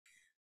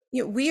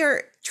We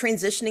are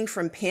transitioning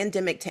from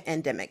pandemic to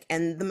endemic,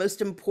 and the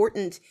most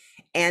important,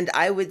 and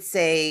I would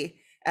say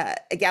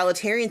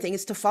egalitarian thing,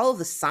 is to follow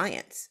the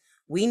science.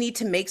 We need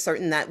to make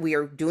certain that we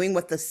are doing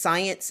what the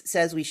science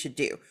says we should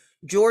do.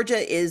 Georgia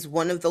is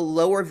one of the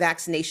lower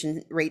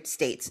vaccination rate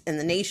states in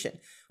the nation,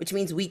 which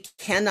means we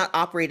cannot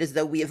operate as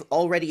though we have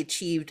already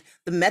achieved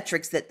the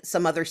metrics that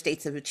some other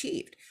states have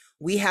achieved.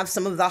 We have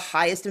some of the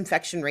highest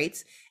infection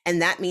rates,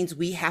 and that means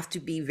we have to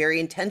be very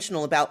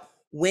intentional about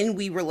when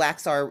we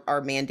relax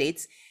our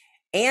mandates,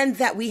 and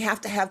that we have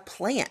to have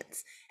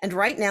plans. And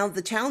right now,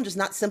 the challenge is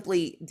not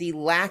simply the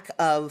lack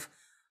of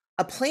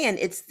a plan,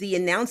 it's the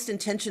announced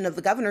intention of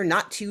the governor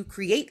not to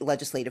create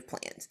legislative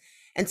plans.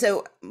 And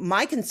so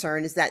my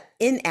concern is that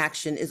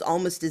inaction is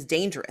almost as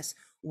dangerous.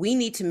 We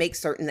need to make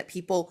certain that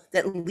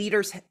that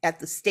leaders at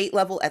the state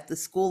level, at the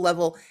school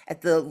level,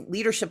 at the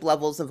leadership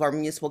levels of our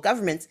municipal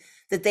governments,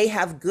 that they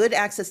have good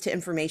access to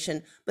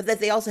information, but that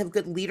they also have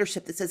good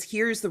leadership that says,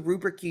 here's the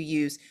rubric you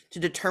use to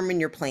determine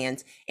your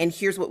plans, and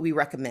here's what we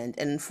recommend.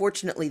 And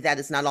unfortunately, that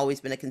has not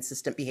always been a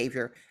consistent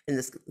behavior in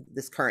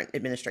this current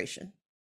administration.